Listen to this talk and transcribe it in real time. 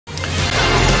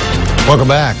Welcome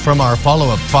back. From our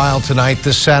follow-up file tonight,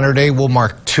 this Saturday will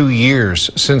mark 2 years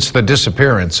since the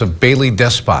disappearance of Bailey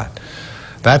Despot.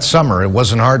 That summer, it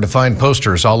wasn't hard to find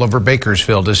posters all over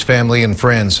Bakersfield as family and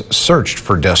friends searched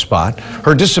for Despot.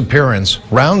 Her disappearance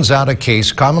rounds out a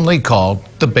case commonly called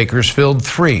the Bakersfield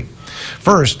Three.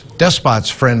 First, Despot's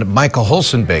friend Michael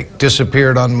Holsenbake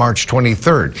disappeared on March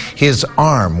 23rd. His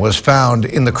arm was found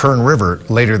in the Kern River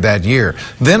later that year.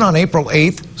 Then on April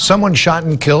 8th, someone shot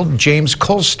and killed James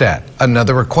Kolstad,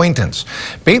 another acquaintance.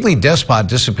 Bailey Despot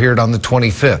disappeared on the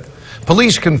 25th.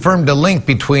 Police confirmed a link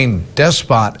between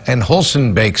Despot and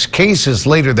Holsenbake's cases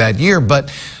later that year,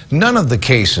 but none of the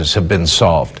cases have been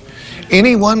solved.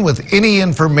 Anyone with any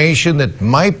information that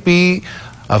might be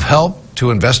of help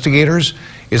to investigators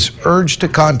is urged to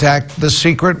contact the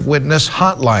Secret Witness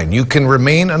Hotline. You can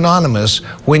remain anonymous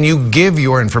when you give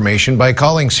your information by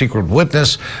calling Secret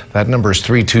Witness. That number is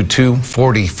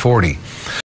 322-4040.